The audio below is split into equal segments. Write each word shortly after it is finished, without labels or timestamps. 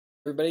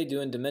Everybody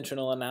doing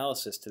dimensional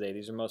analysis today.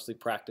 These are mostly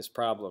practice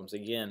problems.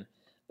 Again,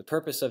 the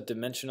purpose of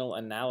dimensional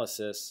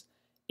analysis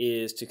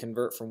is to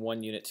convert from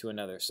one unit to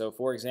another. So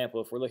for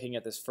example, if we're looking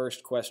at this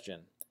first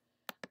question,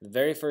 the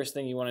very first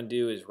thing you want to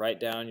do is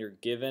write down your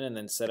given and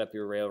then set up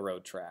your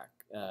railroad track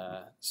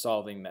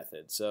solving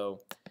method. So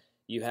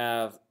you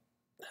have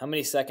how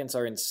many seconds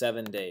are in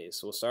 7 days.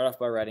 So we'll start off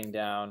by writing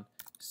down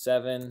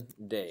 7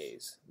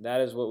 days. That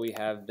is what we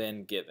have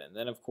been given.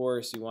 Then of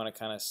course you want to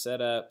kind of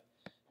set up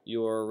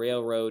your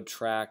railroad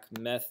track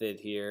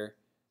method here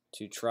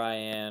to try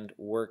and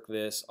work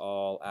this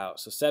all out.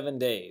 So 7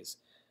 days.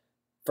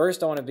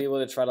 First I want to be able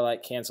to try to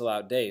cancel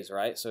out days,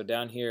 right? So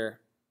down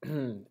here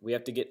we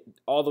have to get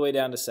all the way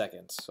down to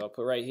seconds. So I'll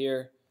put right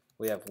here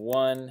we have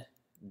 1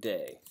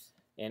 day.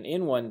 And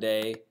in 1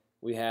 day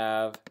we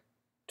have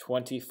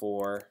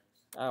 24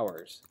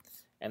 hours.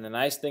 And the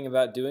nice thing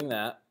about doing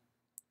that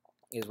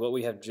is what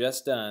we have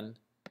just done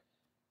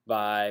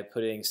by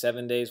putting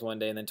 7 days, 1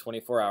 day, and then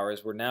 24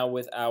 hours. We're now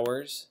with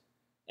hours,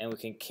 and we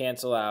can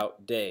cancel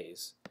out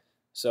days.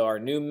 So our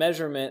new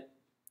measurement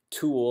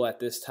tool at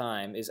this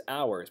time is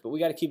hours, but we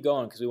got to keep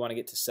going because we want to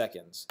get to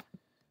seconds.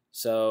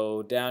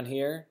 So down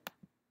here,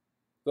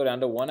 go down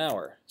to 1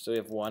 hour. So we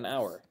have 1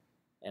 hour.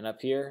 And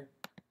up here,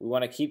 we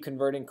want to keep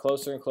converting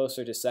closer and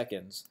closer to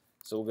seconds.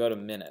 So we'll go to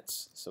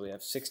minutes. So we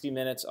have 60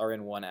 minutes are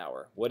in 1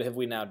 hour. What have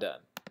we now done?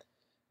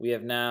 We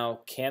have now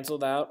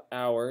canceled out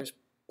hours.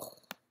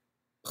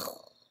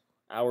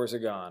 Hours are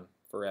gone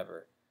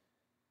forever.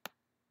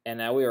 And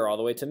now we are all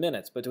the way to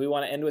minutes. But do we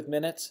want to end with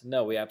minutes?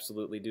 No, we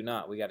absolutely do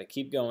not. We got to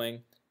keep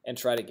going and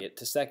try to get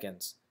to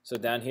seconds. So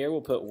down here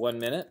we'll put 1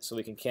 minute so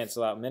we can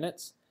cancel out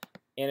minutes.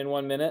 And in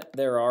 1 minute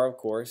there are, of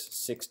course,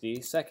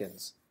 60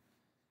 seconds.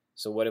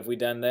 So what have we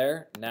done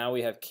there? Now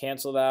we have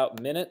canceled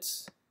out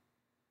minutes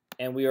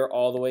and we are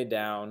all the way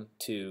down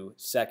to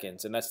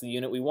seconds. And that's the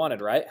unit we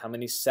wanted, right? How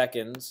many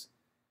seconds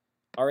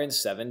are in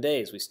 7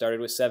 days? We started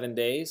with 7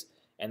 days.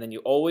 And then you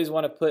always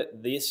want to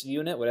put this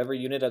unit, whatever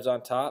unit is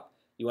on top,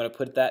 you want to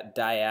put that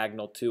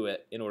diagonal to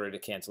it in order to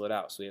cancel it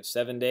out. So we have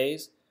 7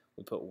 days.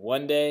 We put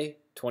 1 day,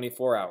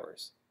 24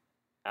 hours.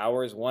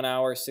 Hours, 1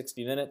 hour,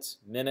 60 minutes.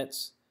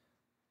 Minutes,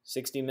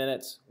 60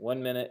 minutes.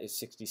 1 minute is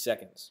 60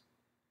 seconds.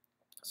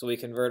 So we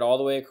convert all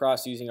the way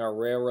across using our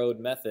railroad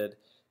method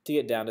to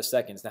get down to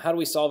seconds. Now how do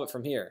we solve it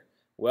from here?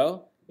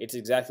 Well, it's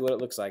exactly what it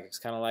looks like. It's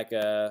kind of like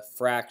a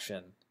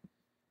fraction.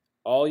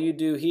 All you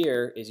do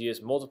here is you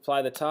just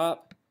multiply the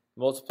top,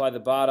 multiply the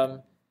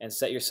bottom, and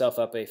set yourself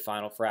up a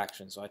final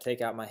fraction. So I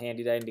take out my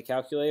handy dandy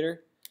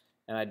calculator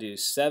and I do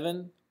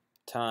 7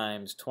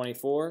 times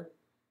 24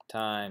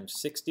 times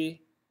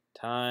 60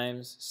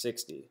 times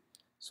 60.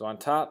 So on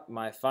top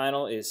my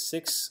final is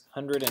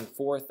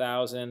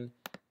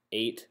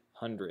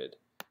 604,800.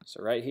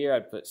 So right here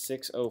I'd put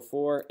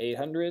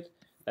 604,800.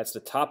 That's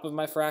the top of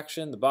my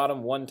fraction. The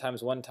bottom, 1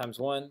 times 1 times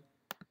 1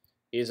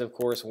 is of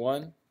course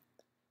 1.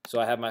 So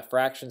I have my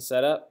fraction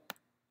set up.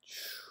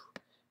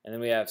 And then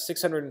we have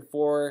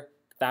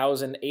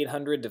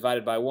 604,800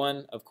 divided by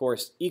 1, of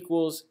course,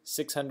 equals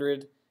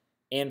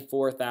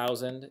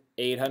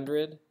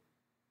 604,800.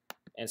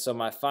 And so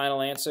my final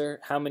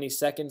answer, how many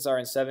seconds are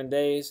in 7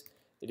 days?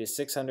 It is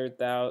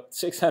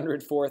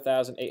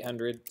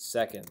 604,800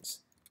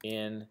 seconds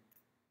in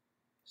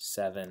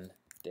 7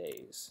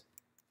 days.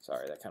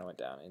 Sorry, that kind of went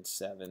down. In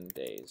 7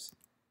 days.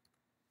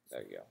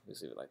 There you go.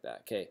 Let's leave it like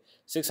that. Okay,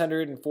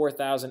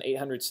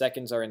 604,800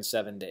 seconds are in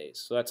 7 days.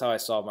 So that's how I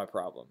solve my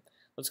problem.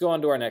 Let's go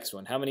on to our next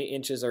one. How many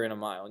inches are in a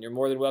mile? And you're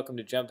more than welcome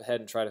to jump ahead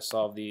and try to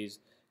solve these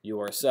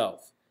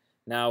yourself.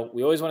 Now,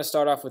 we always want to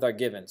start off with our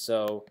given.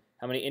 So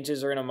how many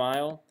inches are in a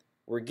mile?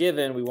 We're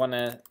given, we want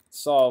to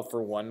solve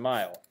for 1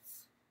 mile.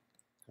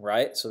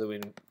 Right? So that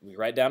we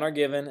write down our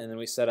given and then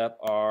we set up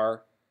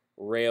our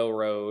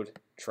railroad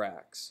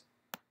tracks.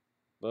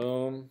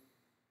 Boom.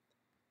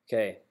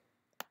 Okay,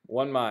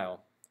 1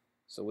 mile.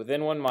 So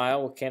within 1 mile,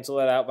 we'll cancel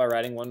that out by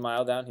writing 1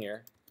 mile down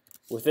here.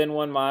 Within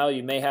 1 mile,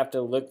 you may have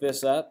to look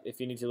this up. If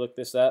you need to look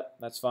this up,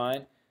 that's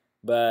fine.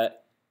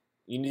 But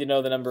you need to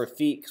know the number of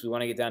feet because we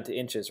want to get down to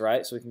inches,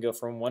 right? So we can go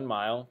from 1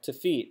 mile to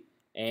feet.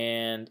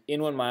 And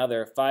in 1 mile,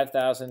 there are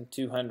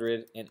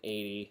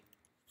 5,280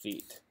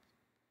 feet.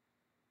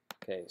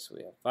 Okay, so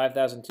we have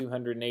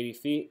 5,280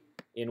 feet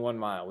in 1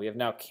 mile. We have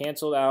now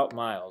canceled out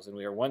miles, and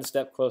we are 1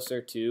 step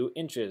closer to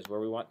inches, where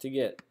we want to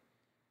get.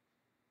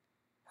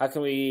 How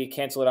can we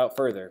cancel it out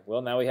further?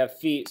 Well, now we have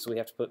feet, so we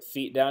have to put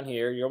feet down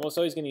here. You're almost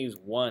always going to use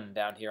 1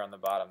 down here on the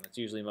bottom. That's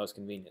usually most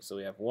convenient. So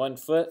we have 1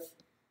 foot,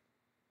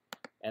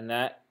 and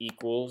that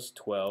equals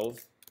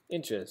 12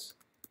 inches.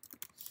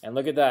 And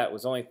look at that. It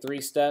was only 3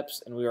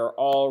 steps, and we are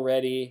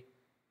already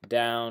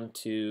down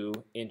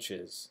to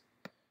inches.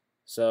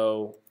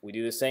 So we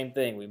do the same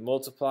thing. We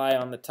multiply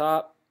on the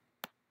top.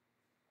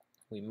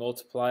 We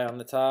multiply on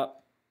the top.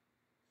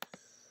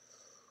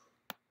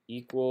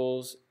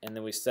 Equals, and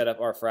then we set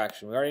up our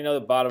fraction. We already know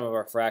the bottom of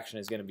our fraction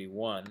is going to be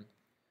 1.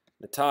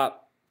 The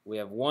top, we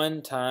have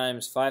 1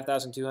 times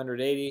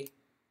 5,280,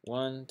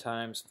 1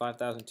 times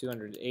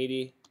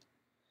 5,280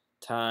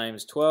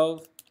 times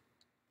 12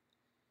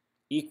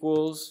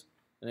 equals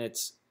and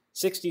it's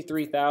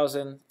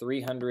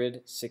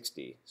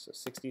 63,360. So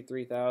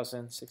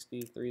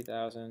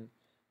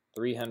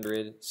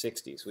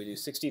 63,360. So we do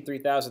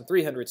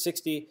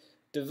 63,360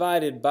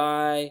 divided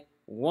by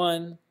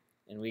 1,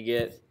 and we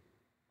get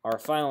our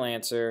final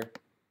answer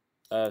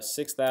of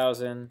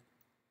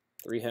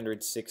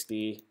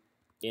 6,360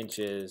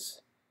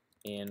 inches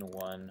in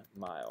 1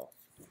 mile.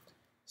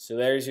 So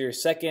there's your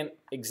second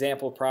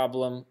example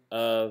problem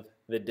of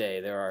the day.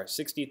 There are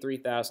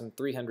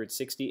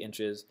 63,360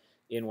 inches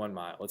in 1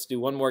 mile. Let's do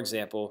one more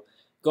example.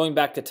 Going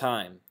back to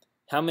time,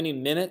 how many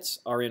minutes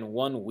are in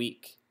 1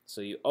 week?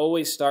 So you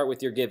always start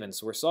with your given.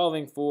 So we're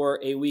solving for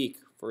a week.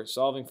 We're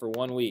solving for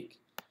 1 week.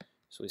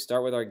 So we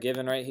start with our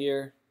given right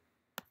here,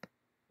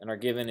 and our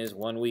given is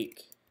 1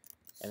 week.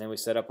 And then we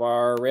set up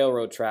our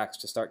railroad tracks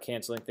to start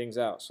canceling things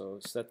out. So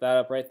set that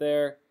up right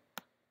there,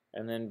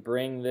 and then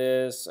bring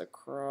this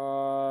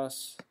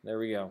across. There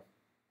we go.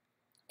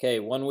 Okay,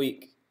 1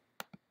 week.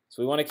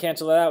 So we want to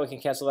cancel that out. We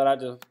can cancel that out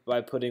just by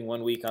putting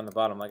 1 week on the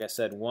bottom. Like I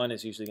said, 1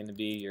 is usually going to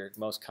be your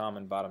most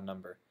common bottom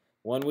number.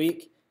 1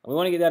 week. And we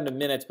want to get down to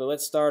minutes, but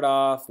let's start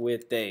off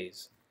with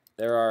days.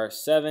 There are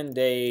 7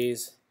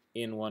 days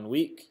in 1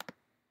 week.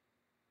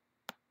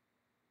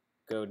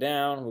 Go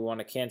down. We want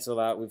to cancel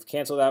out. We've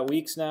canceled out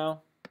weeks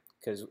now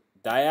because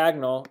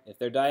diagonal, if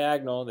they're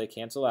diagonal, they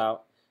cancel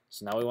out.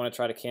 So now we want to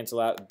try to cancel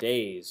out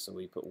days. So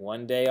we put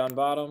 1 day on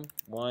bottom.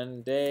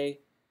 1 day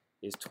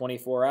is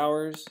 24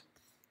 hours.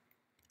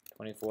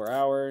 24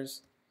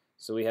 hours.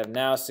 So we have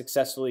now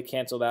successfully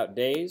canceled out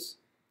days.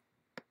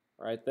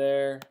 Right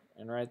there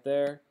and right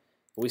there.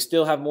 But we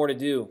still have more to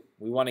do.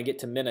 We want to get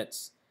to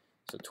minutes.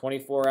 So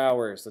 24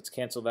 hours. Let's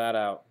cancel that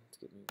out. Let's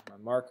get my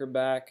marker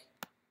back.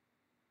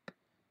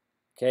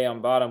 Okay,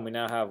 on bottom we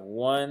now have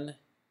 1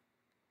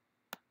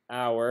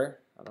 hour.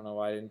 I don't know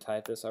why I didn't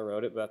type this. I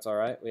wrote it, but that's all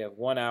right. We have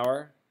 1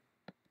 hour.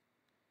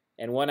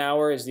 And 1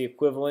 hour is the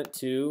equivalent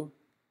to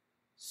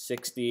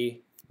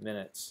 60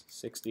 minutes.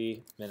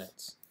 60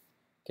 minutes.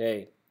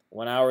 Okay,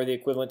 1 hour the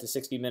equivalent to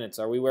 60 minutes.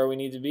 Are we where we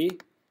need to be?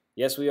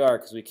 Yes, we are,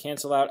 because we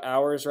cancel out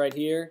hours right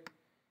here,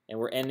 and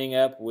we're ending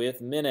up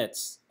with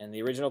minutes. And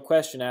the original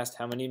question asked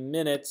how many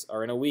minutes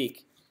are in a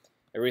week.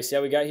 Everybody see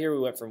how we got here? We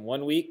went from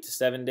 1 week to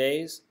 7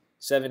 days,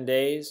 7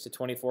 days to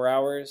 24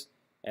 hours,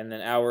 and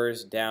then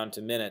hours down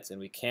to minutes. And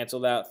we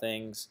canceled out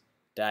things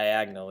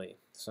diagonally.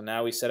 So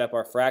now we set up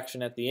our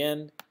fraction at the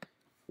end.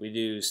 We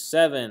do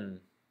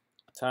 7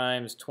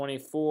 times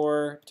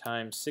 24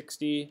 times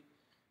 60.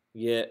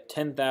 We get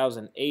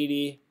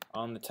 10,080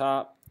 on the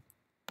top.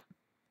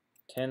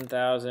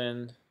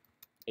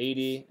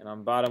 10,080. And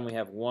on bottom we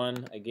have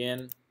 1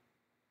 again.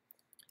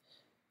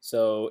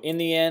 So in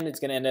the end, it's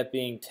going to end up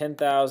being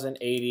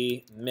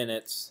 10,080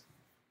 minutes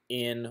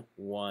in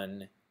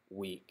 1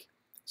 week.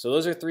 So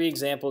those are 3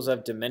 examples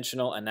of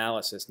dimensional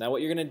analysis. Now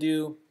what you're going to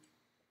do,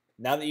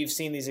 now that you've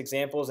seen these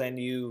examples and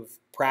you've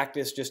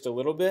practiced just a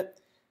little bit,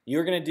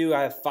 you're going to do,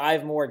 I have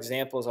 5 more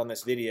examples on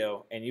this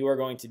video, and you are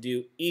going to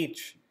do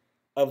each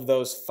of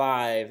those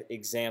 5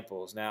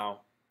 examples.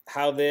 Now,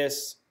 how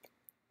this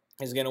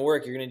is going to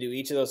work, you're going to do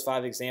each of those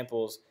 5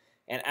 examples,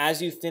 and as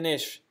you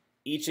finish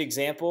each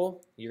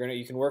example, you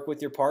can work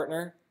with your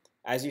partner.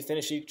 As you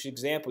finish each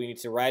example, you need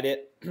to write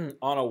it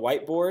on a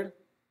whiteboard,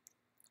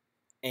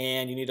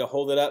 and you need to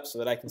hold it up so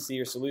that I can see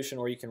your solution,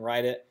 or you can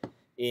write it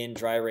in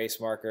dry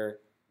erase marker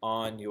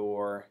on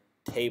your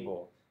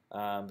table.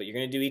 But you're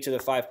going to do each of the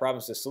 5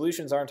 problems. The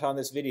solutions aren't on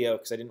this video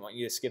because I didn't want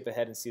you to skip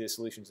ahead and see the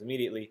solutions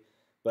immediately.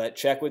 But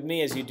check with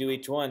me as you do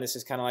each one. This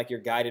is kind of like your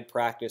guided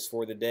practice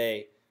for the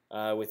day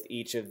with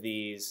each of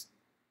these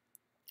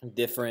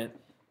different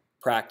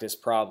practice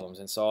problems.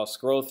 And so I'll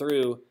scroll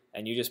through,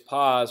 and you just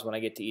pause when I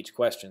get to each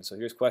question. So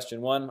here's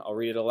question 1. I'll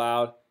read it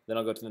aloud. Then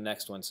I'll go to the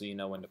next one so you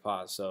know when to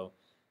pause. So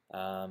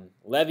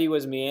Levy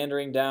was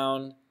meandering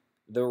down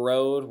the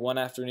road one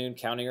afternoon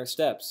counting her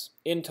steps.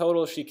 In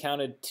total, she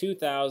counted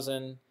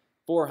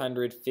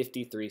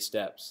 2,453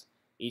 steps.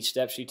 Each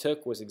step she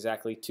took was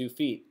exactly 2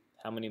 feet.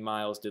 How many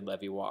miles did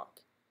Levy walk?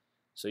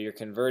 So you're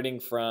converting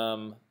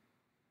from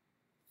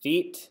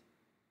feet.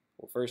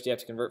 Well, first you have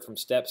to convert from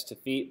steps to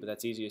feet, but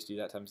that's easiest to do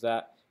that times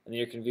that. And then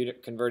you're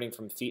converting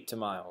from feet to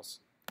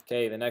miles.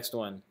 Okay, the next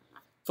one.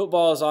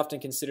 Football is often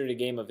considered a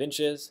game of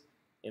inches.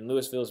 In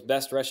Louisville's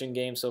best rushing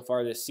game so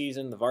far this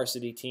season, the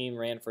varsity team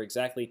ran for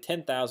exactly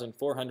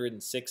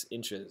 10,406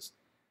 inches.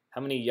 How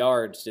many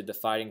yards did the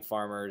Fighting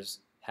Farmers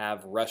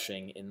have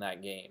rushing in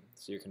that game?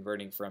 So you're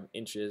converting from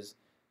inches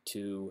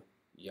to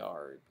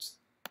yards.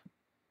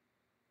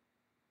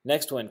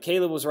 Next one.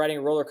 Caleb was riding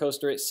a roller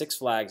coaster at Six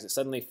Flags. It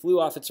suddenly flew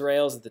off its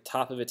rails at the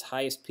top of its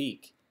highest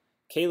peak.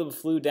 Caleb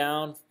flew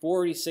down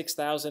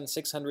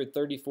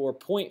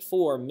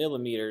 46,634.4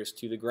 millimeters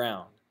to the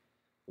ground.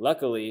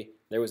 Luckily,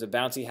 there was a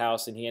bouncy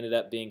house, and he ended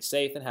up being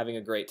safe and having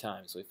a great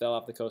time. So he fell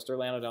off the coaster,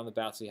 landed on the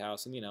bouncy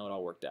house, and, it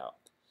all worked out.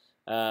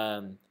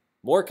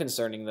 More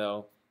concerning,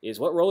 though, is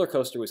what roller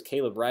coaster was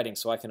Caleb riding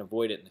so I can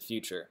avoid it in the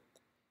future.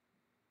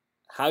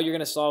 How you're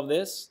going to solve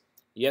this?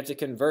 You have to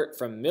convert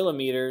from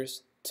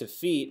millimeters to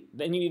feet,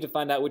 then you need to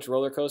find out which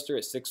roller coaster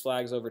at Six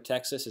Flags Over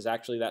Texas is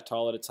actually that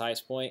tall at its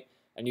highest point,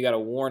 and you got to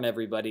warn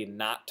everybody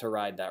not to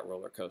ride that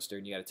roller coaster,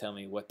 and you got to tell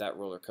me what that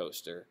roller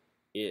coaster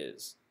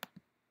is.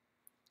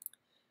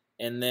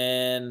 And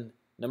then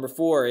number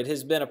 4, it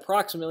has been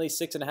approximately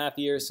 6.5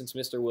 years since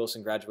Mr.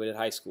 Wilson graduated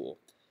high school.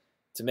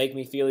 To make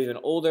me feel even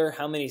older,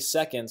 how many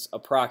seconds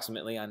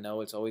approximately, I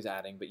know it's always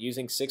adding, but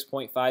using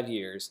 6.5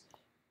 years,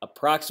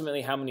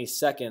 approximately how many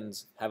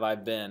seconds have I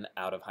been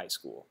out of high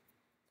school?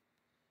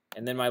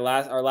 And then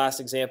our last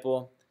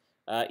example,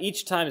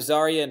 each time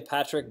Zaria and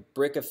Patrick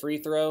brick a free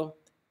throw,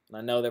 and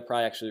I know they're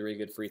probably actually really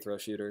good free throw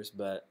shooters,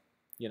 but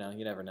you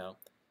never know.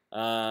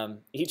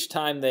 Each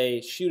time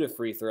they shoot a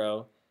free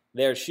throw,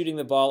 they're shooting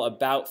the ball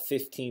about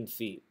 15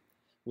 feet.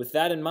 With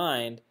that in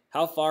mind,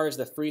 how far is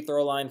the free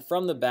throw line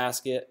from the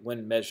basket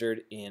when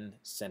measured in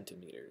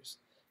centimeters?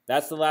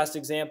 That's the last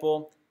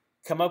example.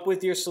 Come up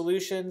with your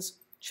solutions.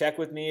 Check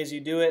with me as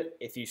you do it.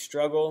 If you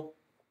struggle,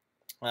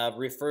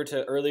 refer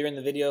to earlier in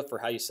the video for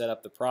how you set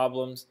up the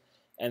problems,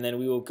 and then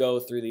we will go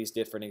through these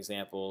different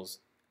examples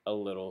a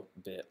little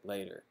bit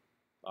later.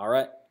 All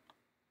right.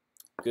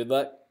 Good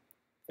luck.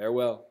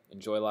 Farewell.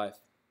 Enjoy life.